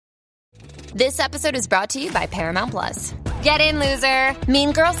This episode is brought to you by Paramount Plus. Get in, loser!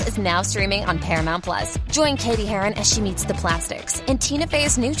 Mean Girls is now streaming on Paramount Plus. Join Katie Heron as she meets the plastics in Tina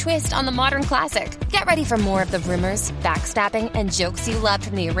Fey's new twist on the modern classic. Get ready for more of the rumors, backstabbing, and jokes you loved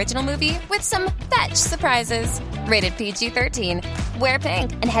from the original movie with some fetch surprises. Rated PG-13. Wear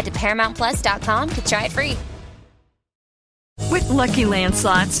pink and head to ParamountPlus.com to try it free. With Lucky Land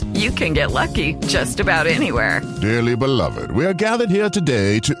Slots, you can get lucky just about anywhere. Dearly beloved, we are gathered here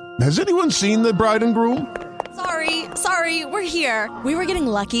today to... Has anyone seen the bride and groom? Sorry, we're here. We were getting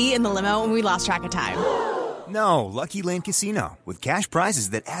lucky in the limo and we lost track of time. No, Lucky Land Casino, with cash prizes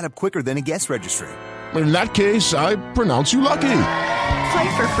that add up quicker than a guest registry. In that case, I pronounce you lucky.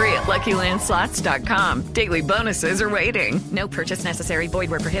 Play for free at LuckyLandSlots.com. Daily bonuses are waiting. No purchase necessary.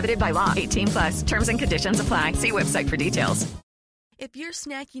 Void where prohibited by law. 18+. Terms and conditions apply. See website for details. If you're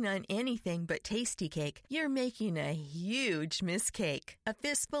snacking on anything but Tasty Cake, you're making a huge mistake. A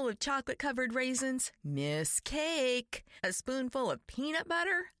fistful of chocolate-covered raisins? Mistake. A spoonful of peanut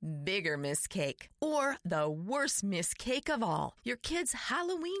butter? Bigger mistake. Or the worst mistake of all, your kid's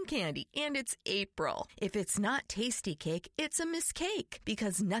Halloween candy, and it's April. If it's not Tasty Cake, it's a mistake,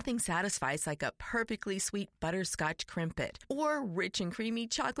 because nothing satisfies like a perfectly sweet butterscotch crimpet or rich and creamy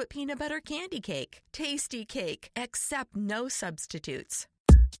chocolate peanut butter candy cake. Tasty Cake. Accept no substitutes.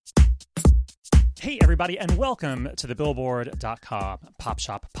 Hey, everybody, and welcome to the Billboard.com Pop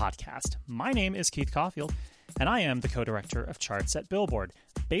Shop Podcast. My name is Keith Caulfield, and I am the co-director of charts at Billboard,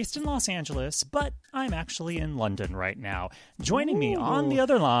 based in Los Angeles, but I'm actually in London right now. Joining me on the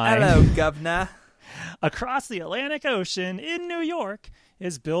other line... Hello, Governor. Across the Atlantic Ocean in New York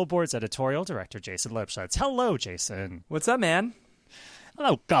is Billboard's editorial director, Jason Lipschutz. Hello, Jason. What's up, man?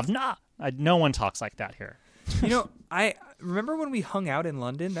 Hello, Governor. No one talks like that here. You know, I remember when we hung out in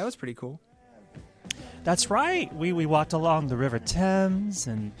London? That was pretty cool. That's right. We walked along the River Thames,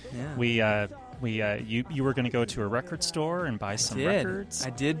 and Yeah. you were going to go to a record store and buy some records. I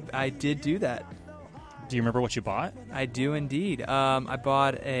did do that. Do you remember what you bought? I do indeed. I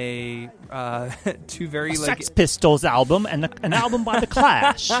bought a two very Sex Pistols album and an album by The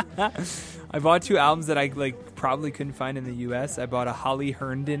Clash. I bought two albums that I probably couldn't find in the U.S. I bought a Holly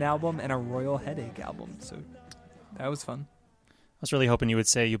Herndon album and a Royal Headache album. So that was fun. I was really hoping you would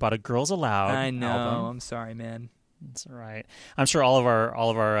say you bought a Girls Aloud I know. album. I'm sorry, man. That's all right. I'm sure all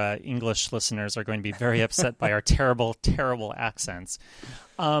of our English listeners are going to be very upset by our terrible, terrible accents.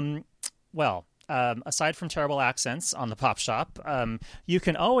 Aside from terrible accents on the Pop Shop, you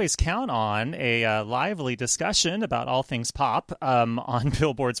can always count on a lively discussion about all things pop on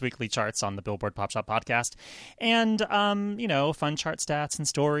Billboard's weekly charts on the Billboard Pop Shop podcast. And, fun chart stats and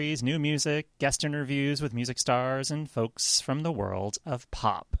stories, new music, guest interviews with music stars and folks from the world of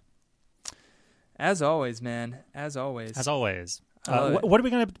pop. As always, man. As always. What are we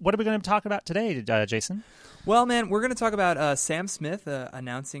going to talk about today, Jason? Well, man, we're going to talk about Sam Smith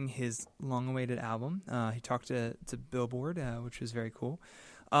announcing his long-awaited album. He talked to Billboard, which was very cool.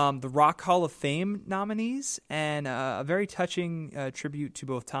 The Rock Hall of Fame nominees, and a very touching tribute to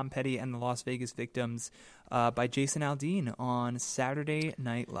both Tom Petty and the Las Vegas Victims by Jason Aldean on Saturday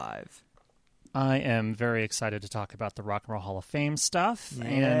Night Live. I am very excited to talk about the Rock and Roll Hall of Fame stuff.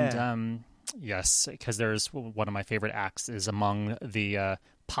 Yeah. And yes, because there's one of my favorite acts is among the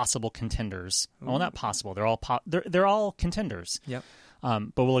possible contenders. Ooh. Well, not possible. They're all they're all contenders. Yep.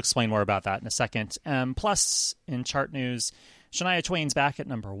 But we'll explain more about that in a second. Plus, in chart news, Shania Twain's back at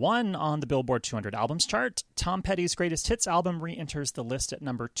number 1 on the Billboard 200 albums chart. Tom Petty's greatest hits album re-enters the list at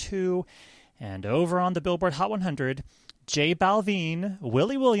number 2. And over on the Billboard Hot 100, J Balvin,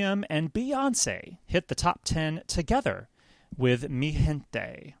 Willie William, and Beyonce hit the top 10 together with Mi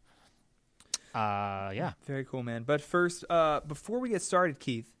Gente. Yeah. Very cool, man. But first, before we get started,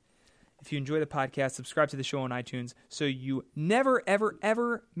 Keith, if you enjoy the podcast, subscribe to the show on iTunes so you never, ever,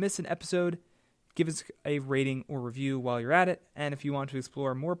 ever miss an episode. Give us a rating or review while you're at it. And if you want to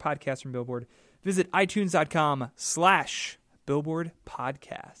explore more podcasts from Billboard, visit itunes.com/Billboard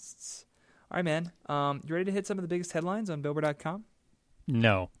Podcasts. All right, man. You ready to hit some of the biggest headlines on Billboard.com?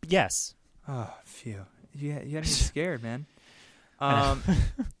 No. Yes. Oh, phew. You had me scared, man.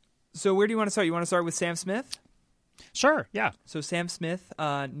 So where do you want to start? You want to start with Sam Smith? Sure, yeah. So Sam Smith,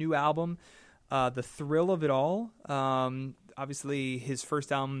 new album, The Thrill of It All. Obviously, his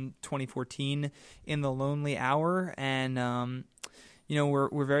first album, 2014, In the Lonely Hour. And,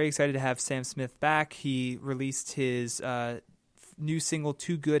 we're very excited to have Sam Smith back. He released his new single,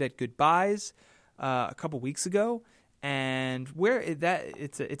 Too Good at Goodbyes, a couple weeks ago. And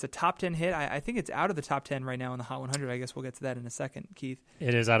it's a top 10 hit. I think it's out of the top 10 right now in the Hot 100. I guess we'll get to that in a second, Keith.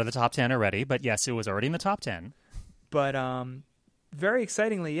 It is out of the top 10 already, but yes, it was already in the top 10. But very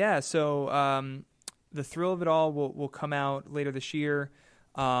excitingly, yeah. So The Thrill of It All will come out later this year.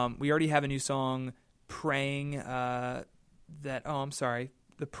 We already have a new song, Praying, I'm sorry.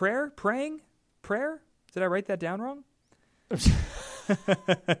 The Prayer? Praying? Prayer? Did I write that down wrong?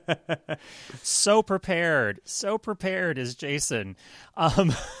 So prepared is Jason.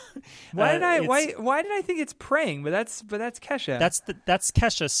 Why did I think it's Praying? But that's Kesha. That's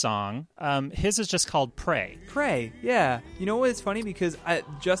Kesha's song. His is just called Pray. Pray, yeah. You know what? It's funny because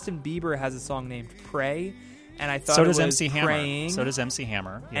Justin Bieber has a song named Pray, and I thought so it does was MC Praying. Hammer. So does MC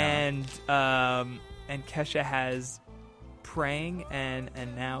Hammer. Yeah. And Kesha has Praying, and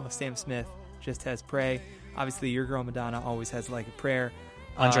now Sam Smith just has Pray. Obviously, your girl Madonna always has Like a Prayer.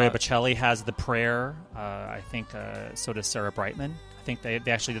 Andrea Bocelli has The Prayer. I think so does Sarah Brightman. I think they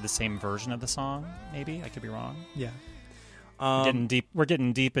actually did the same version of the song. Maybe I could be wrong. Yeah, we're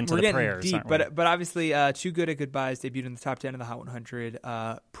getting deep into the prayers, aren't we? But obviously, Too Good at Goodbyes debuted in the top 10 of the Hot 100.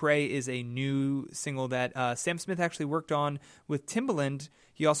 Pray is a new single that Sam Smith actually worked on with Timbaland.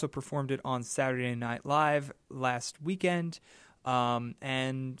 He also performed it on Saturday Night Live last weekend. What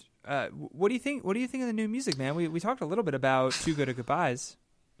do you think? What do you think of the new music, man? We talked a little bit about Too Good at Goodbyes.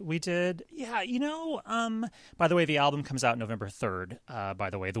 We did. Yeah, by the way, the album comes out November 3rd, by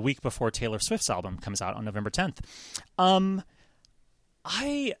the way, the week before Taylor Swift's album comes out on November 10th.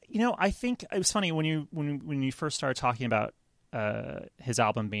 I think it was funny when you first started talking about his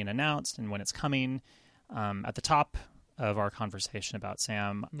album being announced and when it's coming, at the top of our conversation about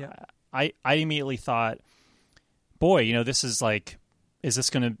Sam. Yeah. I immediately thought, boy, this is like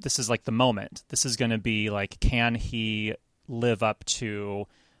the moment. This is going to be like, can he live up to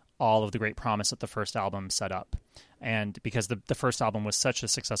all of the great promise that the first album set up? And because the first album was such a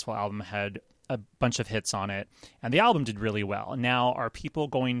successful album, had a bunch of hits on it, and the album did really well. Now, are people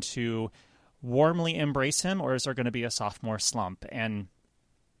going to warmly embrace him, or is there going to be a sophomore slump? And,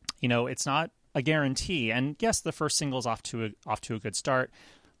 it's not a guarantee. And yes, the first single's off to a good start,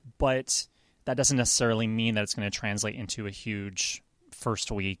 but that doesn't necessarily mean that it's going to translate into a huge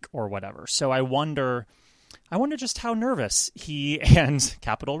first week or whatever. So I wonder just how nervous he and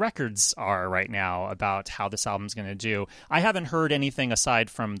Capitol Records are right now about how this album's going to do. I haven't heard anything aside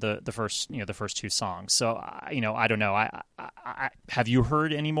from the first two songs. So I don't know. I have you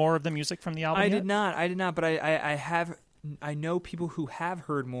heard any more of the music from the album? I did not. But I have. I know people who have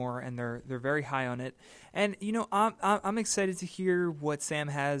heard more, and they're very high on it. And I'm excited to hear what Sam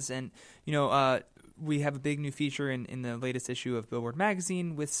has. And we have a big new feature in the latest issue of Billboard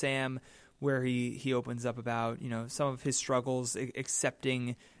magazine with Sam, where he opens up about some of his struggles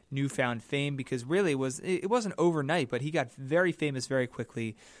accepting newfound fame, because really it wasn't overnight, but he got very famous very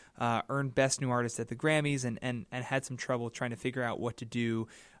quickly, earned Best New Artist at the Grammys, and had some trouble trying to figure out what to do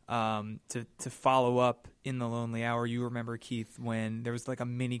to follow up in The Lonely Hour. You remember, Keith, when there was like a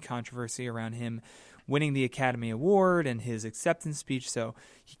mini controversy around him winning the Academy Award and his acceptance speech. So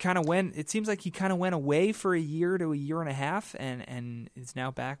it seems like he kind of went away for a year to a year and a half, and is now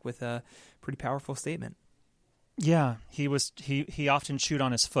back with a pretty powerful statement. Yeah, he often chewed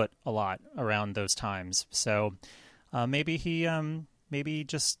on his foot a lot around those times. So maybe he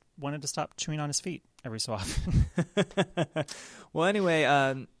just wanted to stop chewing on his feet every so often. Well,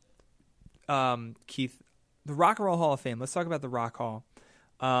 anyway, Keith, the Rock and Roll Hall of Fame. Let's talk about the Rock Hall.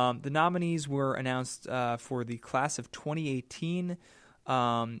 The nominees were announced for the class of 2018,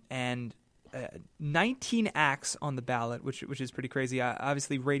 and 19 acts on the ballot, which is pretty crazy.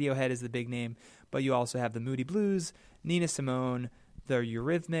 Obviously, Radiohead is the big name, but you also have the Moody Blues, Nina Simone, the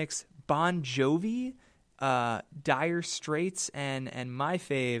Eurythmics, Bon Jovi, Dire Straits, and my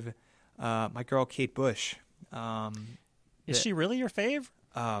fave, my girl Kate Bush. Is she really your fave?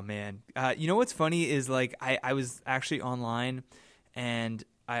 Oh man, what's funny is like I was actually online, and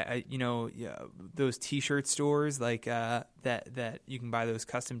I those T-shirt stores like that you can buy those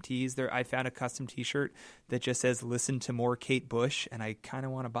custom tees. I found a custom T-shirt that just says "Listen to more Kate Bush," and I kind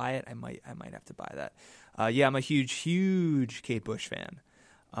of want to buy it. I might have to buy that. I'm a huge Kate Bush fan.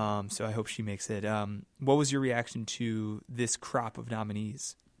 So I hope she makes it. What was your reaction to this crop of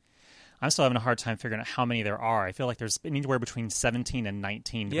nominees? I'm still having a hard time figuring out how many there are. I feel like there's anywhere between 17 and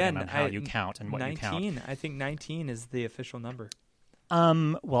 19, depending on how you count and what 19, you count. I think 19 is the official number.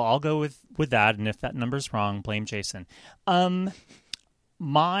 Well, I'll go with that, and if that number's wrong, blame Jason.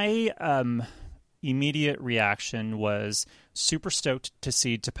 My immediate reaction was super stoked to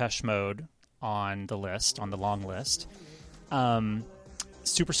see Depeche Mode on the list, on the long list.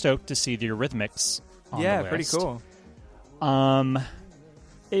 Super stoked to see the Eurythmics on the list. Yeah, pretty cool.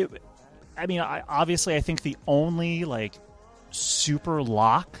 I think the only super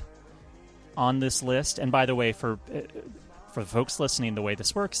lock on this list, and by the way, for for the folks listening, the way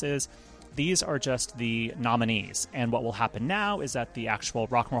this works is these are just the nominees. And what will happen now is that the actual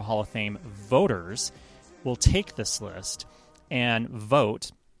Rock and Roll Hall of Fame voters will take this list and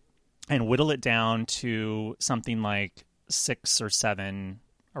vote and whittle it down to something like 6 or 7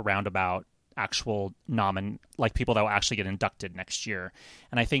 around about actual like people that will actually get inducted next year.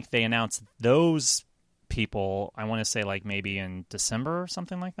 And I think they announce those people, I want to say like maybe in December or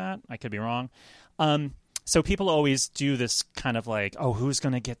something like that. I could be wrong. So people always do this kind of like, oh, who's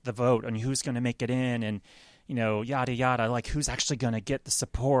going to get the vote and who's going to make it in and, you know, yada, yada, like who's actually going to get the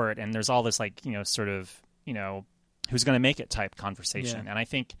support. And there's all this like, you know, sort of, you know, who's going to make it type conversation. And I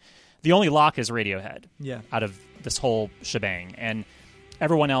think the only lock is Radiohead out of this whole shebang. And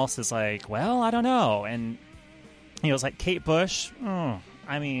everyone else is like, well, I don't know. And, you know, it's like Kate Bush.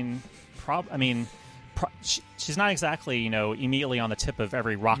 She's not exactly, you know, immediately on the tip of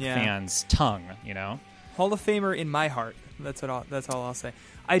every rock fan's tongue, you know. Hall of Famer in my heart. That's all I'll say.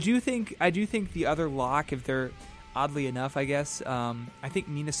 I do think the other lock, if they're oddly enough, I guess, I think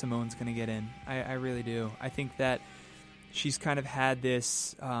Nina Simone's going to get in. I really do. I think that she's kind of had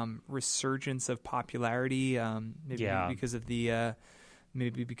this resurgence of popularity, because of the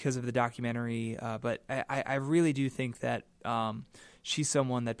documentary. But I really do think that she's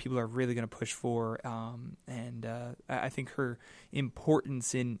someone that people are really going to push for, and I think her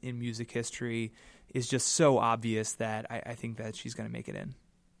importance in music history is just so obvious that I think that she's going to make it in.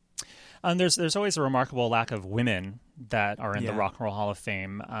 There's always a remarkable lack of women that are in the Rock and Roll Hall of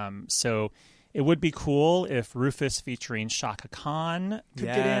Fame. So it would be cool if Rufus featuring Chaka Khan could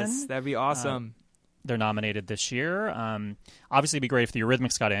get in. Yes, that'd be awesome. They're nominated this year. Obviously, it'd be great if the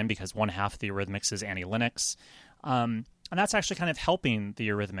Eurythmics got in because one half of the Eurythmics is Annie Lennox. And that's actually kind of helping the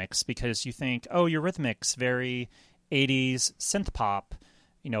Eurythmics because you think, oh, Eurythmics, very 80s synth pop,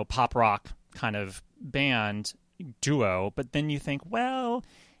 you know, pop rock kind of band duo. But then you think, well,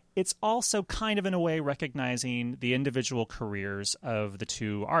 it's also kind of in a way recognizing the individual careers of the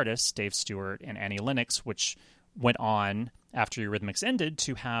two artists, Dave Stewart and Annie Lennox, which went on after Eurythmics ended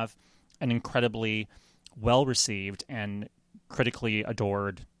to have an incredibly well-received and critically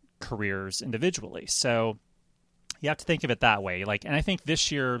adored careers individually. So you have to think of it that way. Like, and I think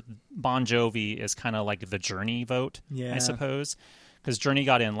this year Bon Jovi is kind of like the Journey vote, I suppose, because Journey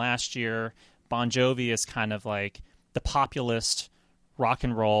got in last year. Bon Jovi is kind of like the populist rock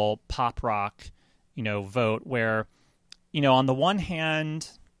and roll, pop rock, you know, vote where, you know, on the one hand,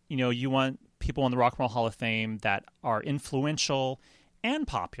 you know, you want people in the Rock and Roll Hall of Fame that are influential and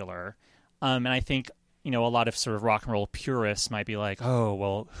popular. And I think, you know, a lot of sort of rock and roll purists might be like, oh,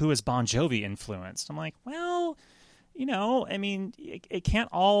 well, who is Bon Jovi influenced? I'm like, well, you know, I mean, it can't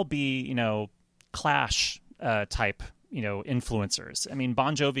all be, you know, Clash type, you know, influencers. I mean,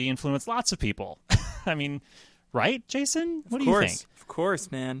 Bon Jovi influenced lots of people. I mean, right, Jason? What do you think? Of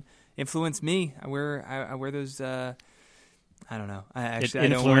course, man. Influence me. I wear those. I don't know. I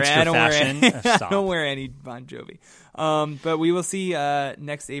don't wear any Bon Jovi. But we will see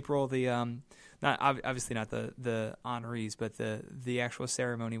next April the obviously not the honorees, but the actual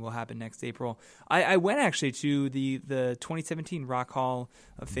ceremony will happen next April. I went actually to the 2017 Rock Hall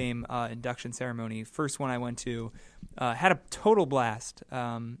of Fame induction ceremony. First one I went to, had a total blast.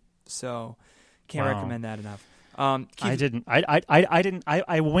 So can't recommend that enough. I didn't.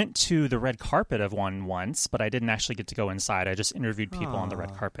 I went to the red carpet of one once, but I didn't actually get to go inside. I just interviewed people on the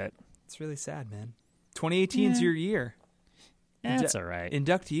red carpet. It's really sad, man. 2018 is your year. That's all right.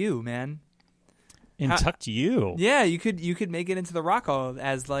 Induct you, man. Induct you. Yeah, you could make it into the Rock Hall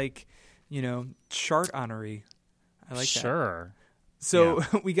as like, you know, chart honoree. I like that. Sure. So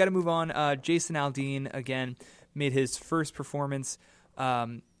we got to move on. Jason Aldean again made his first performance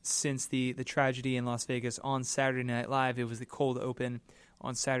since the tragedy in Las Vegas on Saturday Night Live. It was the cold open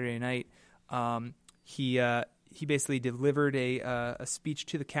on Saturday night. He basically delivered a speech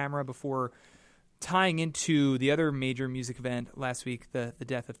to the camera before tying into the other major music event last week, the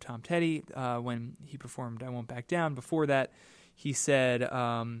death of Tom Petty, when he performed I Won't Back Down. Before that, he said,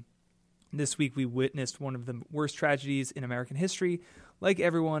 this week we witnessed one of the worst tragedies in American history. Like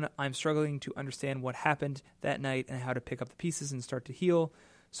everyone, I'm struggling to understand what happened that night and how to pick up the pieces and start to heal.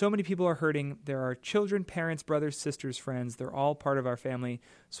 So many people are hurting. There are children, parents, brothers, sisters, friends. They're all part of our family.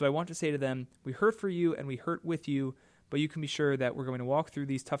 So I want to say to them, we hurt for you and we hurt with you, but you can be sure that we're going to walk through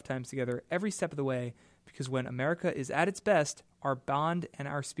these tough times together every step of the way, because when America is at its best, our bond and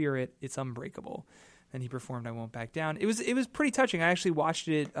our spirit, it's unbreakable. Then he performed I Won't Back Down. It was pretty touching. I actually watched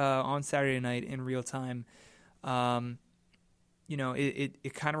it on Saturday night in real time. You know,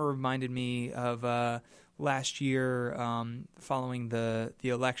 it kind of reminded me of last year, following the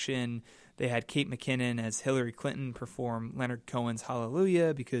election, They had Kate McKinnon as Hillary Clinton perform Leonard Cohen's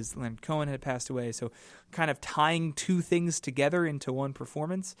Hallelujah because Leonard Cohen had passed away. So kind of tying two things together into one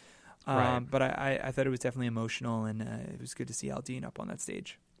performance. Right. But I thought it was definitely emotional, and it was good to see Aldine up on that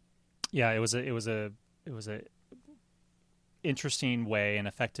stage. Yeah, it was a interesting way, an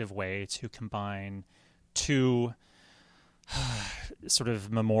effective way to combine two sort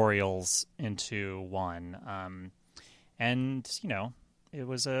of memorials into one. And, you know, it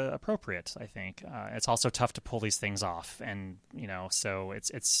was appropriate, I think. It's also tough to pull these things off. And, you know, so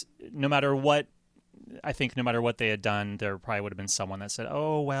it's no matter what, I think no matter what they had done, there probably would have been someone that said,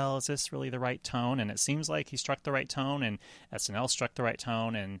 oh, well, is this really the right tone? And it seems like he struck the right tone and SNL struck the right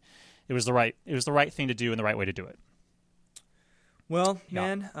tone. And it was the right thing to do and the right way to do it. Well,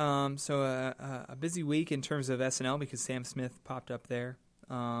 Yeah. man, so a busy week in terms of SNL because Sam Smith popped up there.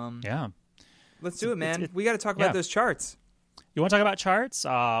 Yeah. Let's do it, man. We got to talk about those charts. You want to talk about charts?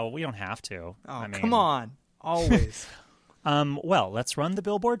 We don't have to. Oh, I mean, come on. Always. Well, let's run the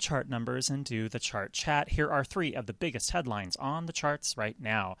Billboard chart numbers and do the chart chat. Here are 3 of the biggest headlines on the charts right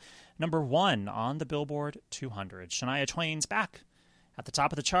now. Number 1 on the Billboard 200. Shania Twain's back at the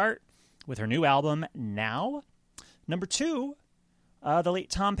top of the chart with her new album, Now. Number 2, the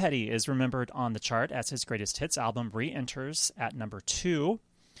late Tom Petty is remembered on the chart as his greatest hits album re-enters at number 2.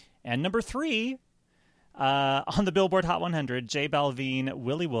 And number 3, on the Billboard Hot 100, J Balvin,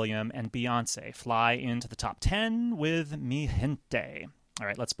 Willie William, and Beyonce fly into the top 10 with Mi Gente. All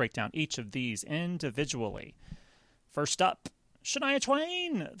right, let's break down each of these individually. First up, Shania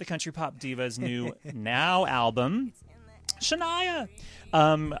Twain, the country pop diva's new Now album. Shania!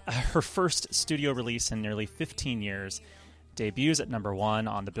 Her first studio release in nearly 15 years. Debuts at number 1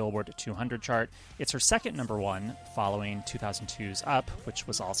 on the Billboard 200 chart. It's her second number 1 following 2002's Up, which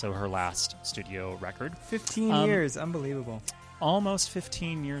was also her last studio record. 15 years. Unbelievable. Almost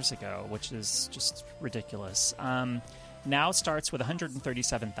 15 years ago, which is just ridiculous. Now starts with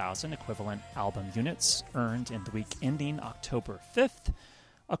 137,000 equivalent album units earned in the week ending October 5th,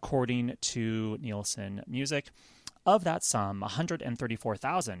 according to Nielsen Music. Of that sum,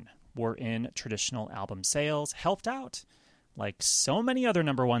 134,000 were in traditional album sales, helped out, like so many other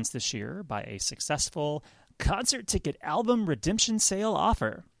number ones this year, by a successful concert ticket album redemption sale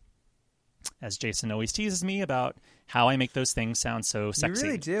offer. As Jason always teases me about how I make those things sound so sexy. You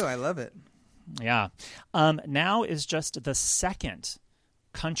really do. I love it. Yeah. Now is just the second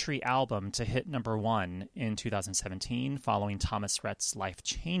country album to hit number 1 in 2017 following Thomas Rhett's Life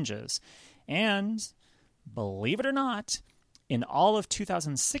Changes. And believe it or not, in all of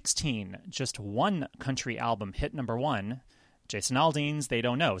 2016, just one country album hit number 1, Jason Aldean's They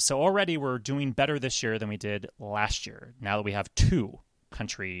Don't Know. So already we're doing better this year than we did last year, now that we have 2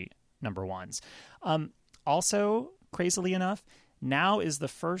 country number 1s. Also, crazily enough, Now is the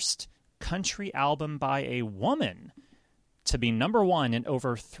first country album by a woman to be number 1 in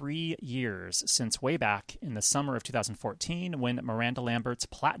over 3 years, since way back in the summer of 2014 when Miranda Lambert's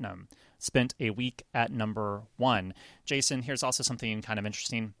Platinum spent a week at number 1. Jason, here's also something kind of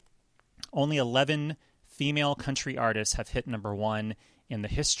interesting. Only 11 female country artists have hit number 1 in the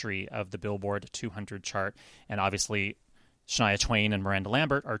history of the Billboard 200 chart, and obviously Shania Twain and Miranda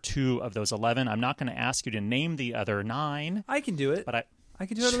Lambert are 2 of those 11. I'm not going to ask you to name the other 9. I can do it. But I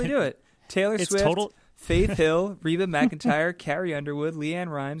can totally do it. Taylor Swift, Faith Hill, Reba McEntire, Carrie Underwood, Leanne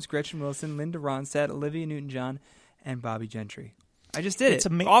Rimes, Gretchen Wilson, Linda Ronstadt, Olivia Newton-John, and Bobby Gentry. I just did it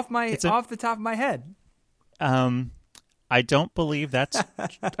off the top of my head. I don't believe that's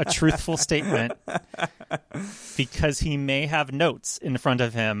a truthful statement, because he may have notes in front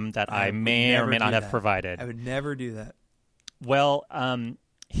of him that I may or may not have provided. I would never do that. Well,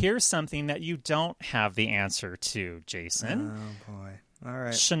 here's something that you don't have the answer to, Jason. Oh, boy. All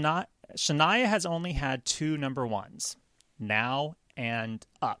right. Shania has only had 2 number 1s, Now and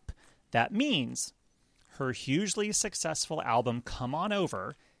Up. That means her hugely successful album, Come On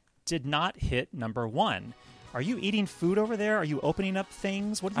Over, did not hit number 1. Are you eating food over there? Are you opening up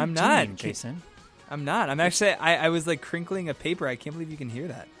things? What are you doing, Jason? I'm not. I'm actually, I was like crinkling a paper. I can't believe you can hear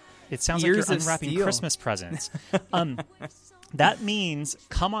that. It sounds like you're unwrapping Christmas presents. That means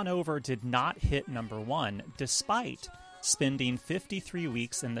Come On Over did not hit number 1, despite spending 53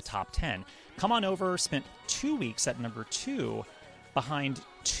 weeks in the top 10. Come On Over spent 2 weeks at number 2 behind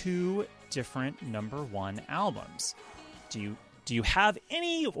 2 different number 1 albums. Do you have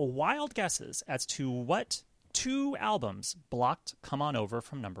any wild guesses as to what 2 albums blocked Come On Over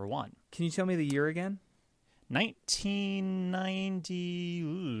from number 1? Can you tell me the year again?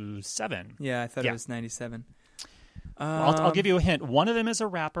 1997. Yeah, I thought it was 97. I'll give you a hint. One of them is a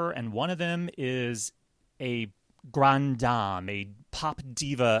rapper, and one of them is a grande dame, a pop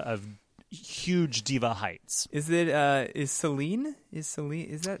diva of huge diva heights. Is Celine?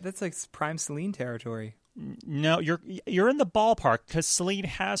 That's like prime Celine territory? No, you're in the ballpark because Celine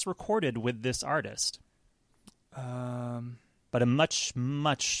has recorded with this artist. But a much,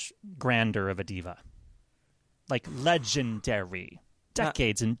 much grander of a diva. Like legendary.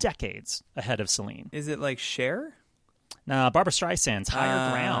 Decades and decades ahead of Celine. Is it like Cher? No, Barbra Streisand's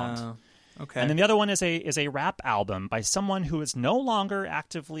Higher Ground. Okay. And then the other one is a rap album by someone who is no longer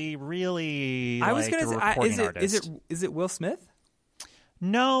actively really a recording artist. Is it Will Smith?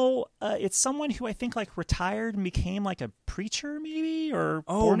 No, it's someone who I think like retired and became like a preacher, maybe, or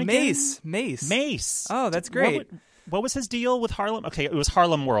born again. Mace. Oh, that's great. What was his deal with Harlem? Okay, it was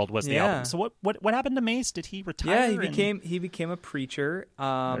Harlem World was the album. So what happened to Mace? Did he retire? Yeah, he became a preacher.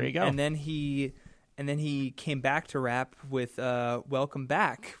 There you go. And then he came back to rap with "Welcome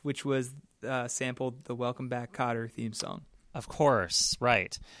Back," which was sampled the "Welcome Back, Kotter" theme song. Of course,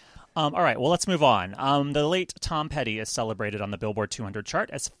 right. All right, well, let's move on. The late Tom Petty is celebrated on the Billboard 200 chart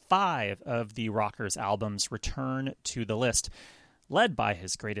as 5 of the rocker's albums return to the list, led by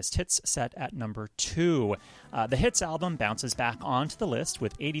his greatest hits set at number 2. The hits album bounces back onto the list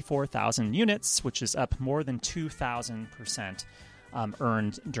with 84,000 units, which is up more than 2,000%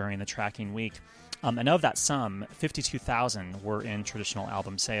 earned during the tracking week. And of that sum, 52,000 were in traditional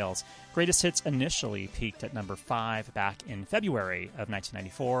album sales. Greatest Hits initially peaked at number 5 back in February of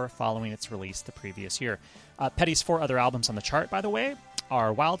 1994, following its release the previous year. Petty's 4 other albums on the chart, by the way,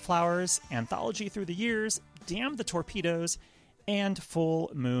 are Wildflowers, Anthology Through the Years, Damn the Torpedoes, and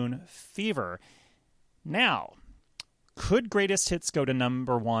Full Moon Fever. Now, could Greatest Hits go to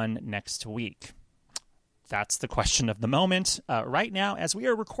number 1 next week? That's the question of the moment. Right now, as we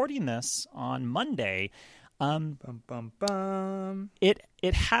are recording this on Monday, it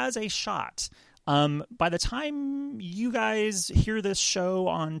has a shot. By the time you guys hear this show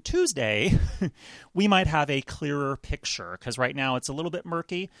on Tuesday, we might have a clearer picture, because right now it's a little bit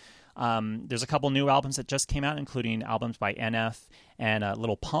murky. There's a couple new albums that just came out, including albums by NF and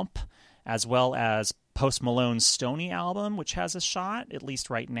Lil Pump, as well as Post Malone's Stoney album, which has a shot, at least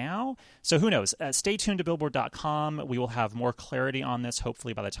right now. So who knows? Stay tuned to Billboard.com. We will have more clarity on this,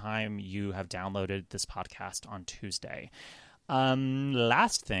 hopefully by the time you have downloaded this podcast on Tuesday.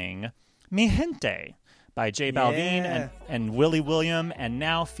 Last thing, Mi Gente by J Balvin and Willie William, and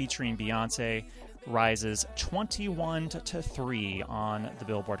now featuring Beyonce, rises 21-3 on the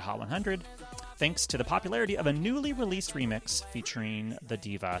Billboard Hot 100. Thanks to the popularity of a newly released remix featuring the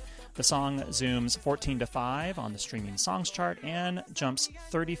diva. The song zooms 14-5 on the streaming songs chart and jumps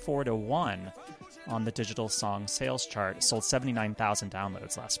 34-1 on the digital song sales chart. It sold 79,000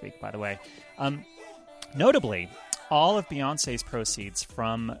 downloads last week, by the way. Notably, all of Beyonce's proceeds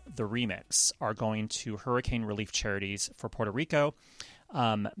from the remix are going to hurricane relief charities for Puerto Rico,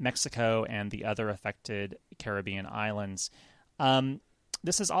 Mexico, and the other affected Caribbean islands.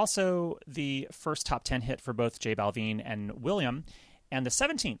 This is also the first top 10 hit for both J Balvin and William, and the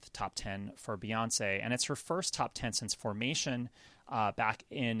 17th top 10 for Beyonce. And it's her first top 10 since formation back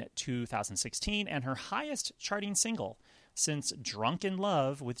in 2016, and her highest charting single since Drunk in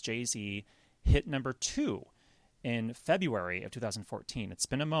Love with Jay-Z hit number 2 in February of 2014. It's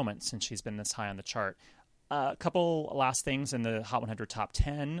been a moment since she's been this high on the chart. A couple last things in the Hot 100 Top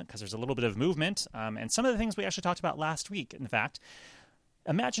 10, because there's a little bit of movement, and some of the things we actually talked about last week, in fact.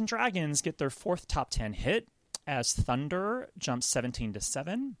 Imagine Dragons get their 4th top 10 hit as Thunder jumps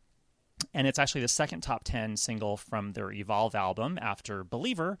 17-7, and it's actually the 2nd top 10 single from their Evolve album after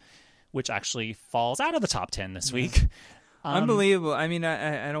Believer, which actually falls out of the top 10 this week. Unbelievable. I mean,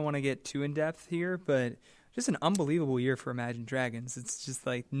 I don't want to get too in-depth here, but just an unbelievable year for Imagine Dragons. It's just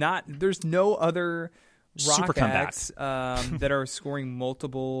like there's no other rock acts that are scoring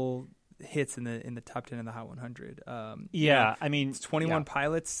multiple hits in the top 10 of the Hot 100. I mean, it's 21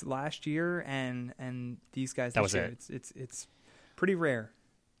 Pilots last year, and these guys that this year. It's pretty rare.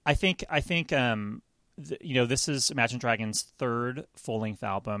 I think this is Imagine Dragons' 3rd full-length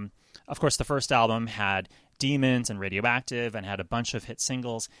album. Of course, the first album had Demons and Radioactive and had a bunch of hit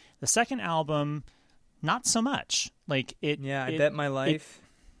singles. The second album, not so much. Like it. Yeah, I Bet My Life.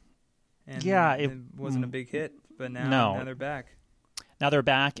 It wasn't a big hit, but now they're back. Now they're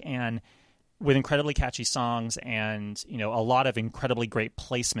back, and with incredibly catchy songs and, a lot of incredibly great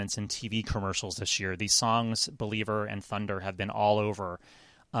placements in TV commercials this year. These songs, Believer and Thunder, have been all over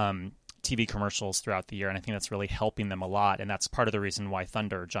TV commercials throughout the year, and I think that's really helping them a lot. And that's part of the reason why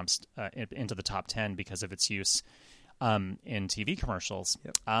Thunder jumps into the top 10, because of its use in TV commercials.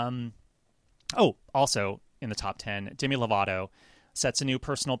 Yep. Also in the top 10, Demi Lovato sets a new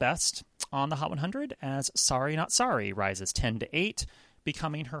personal best on the Hot 100 as Sorry Not Sorry rises 10-8.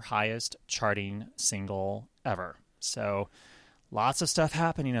 becoming her highest charting single ever. So lots of stuff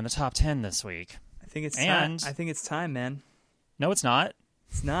happening in the top 10 this week. I think it's time, man. No, it's not.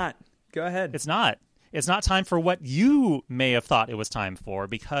 It's not. Go ahead. It's not. It's not time for what you may have thought it was time for,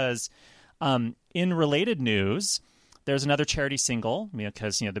 because in related news, there's another charity single,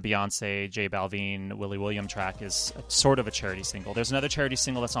 because the Beyonce, J Balvin, Willie William track is sort of a charity single. There's another charity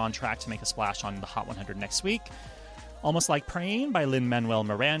single that's on track to make a splash on the Hot 100 next week. Almost Like Praying by Lin-Manuel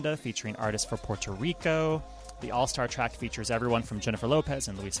Miranda, featuring artists for Puerto Rico. The All-Star track features everyone from Jennifer Lopez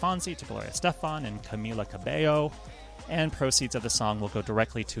and Luis Fonsi to Gloria Estefan and Camila Cabello. And proceeds of the song will go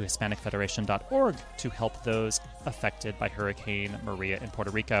directly to HispanicFederation.org to help those affected by Hurricane Maria in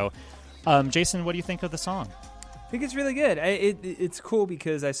Puerto Rico. Jason, what do you think of the song? I think it's really good. It's cool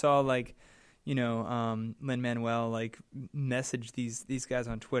because I saw Lin-Manuel message these guys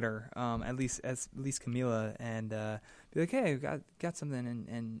on Twitter, at least Camila, and be like, hey, I've got something,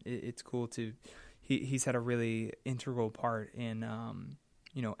 and it's cool to. He's had a really integral part in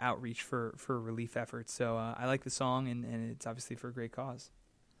outreach for relief efforts. So I like the song, and it's obviously for a great cause.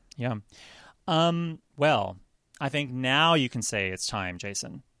 Yeah. Well, I think now you can say it's time,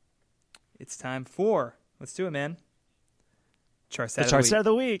 Jason. It's time for. Let's do it, man. Chart Set of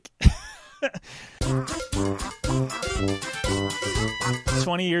the Week.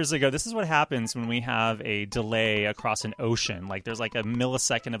 20 years ago, this is what happens when we have a delay across an ocean. There's a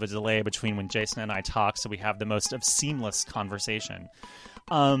millisecond of a delay between when Jason and I talk, so we have the most of seamless conversation.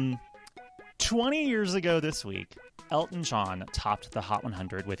 20 years ago this week, Elton John topped the Hot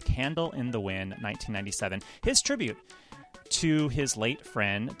 100 with Candle in the Wind, 1997, his tribute to his late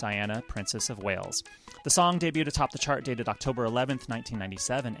friend, Diana, Princess of Wales. The song debuted atop the chart dated October 11th,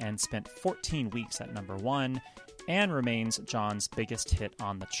 1997, and spent 14 weeks at number 1, and remains John's biggest hit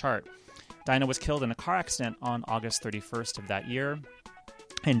on the chart. Diana was killed in a car accident on August 31st of that year,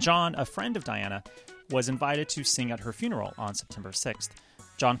 and John, a friend of Diana, was invited to sing at her funeral on September 6th.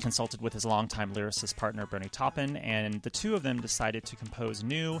 John consulted with his longtime lyricist partner, Bernie Taupin, and the two of them decided to compose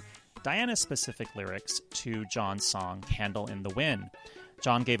new, Diana-specific lyrics to John's song, Candle in the Wind.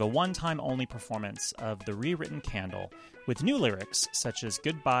 John gave a one-time only performance of the rewritten Candle, with new lyrics such as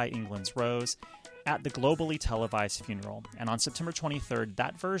Goodbye England's Rose, at the globally televised funeral. And on September 23rd,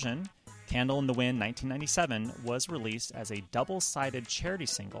 that version, Candle in the Wind 1997, was released as a double-sided charity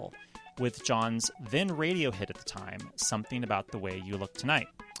single with John's then radio hit at the time, Something About the Way You Look Tonight.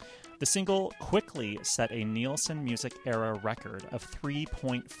 The single quickly set a Nielsen Music era record of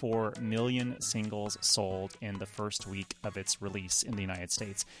 3.4 million singles sold in the first week of its release in the United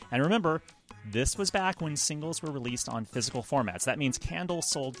States. And remember, this was back when singles were released on physical formats. That means Candle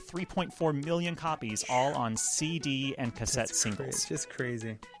sold 3.4 million copies, all on CD and cassette singles. It's just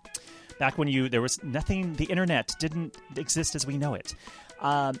crazy. Back when there was nothing, the internet didn't exist as we know it.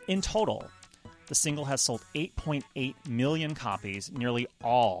 In total, the single has sold 8.8 million copies, nearly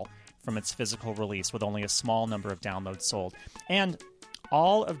all from its physical release, with only a small number of downloads sold. And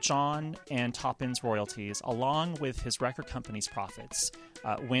all of John and Taupin's royalties, along with his record company's profits,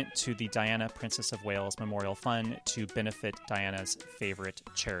 went to the Diana, Princess of Wales Memorial Fund to benefit Diana's favorite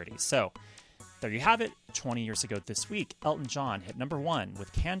charity. So, there you have it. 20 years ago this week, Elton John hit number 1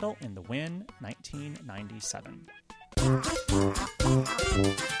 with Candle in the Wind, 1997.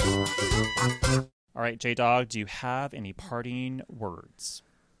 All right, J-Dog, do you have any parting words?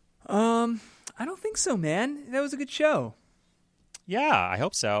 I don't think so, man. That was a good show. Yeah, I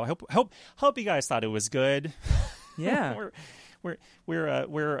hope so. I hope you guys thought it was good. Yeah. we're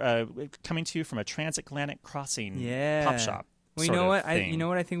coming to you from a transatlantic crossing pop shop. Well, you know what?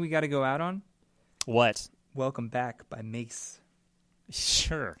 I think we got to go out on? What? Welcome Back by Mace.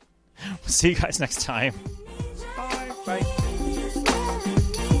 Sure. We'll see you guys next time. Bye. Bye.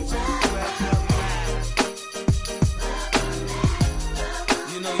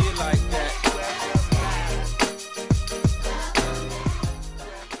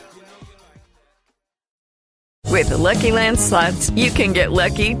 With the Lucky Land Slots, you can get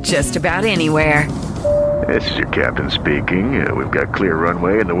lucky just about anywhere. This is your captain speaking. We've got clear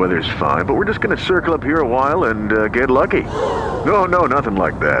runway and the weather's fine, but we're just going to circle up here a while and get lucky. No, nothing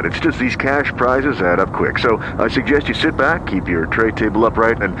like that. It's just these cash prizes add up quick. So I suggest you sit back, keep your tray table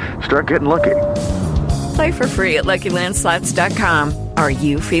upright, and start getting lucky. Play for free at LuckyLandSlots.com. Are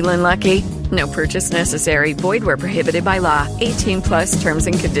you feeling lucky? No purchase necessary. Void where prohibited by law. 18+ terms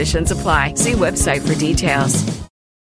and conditions apply. See website for details.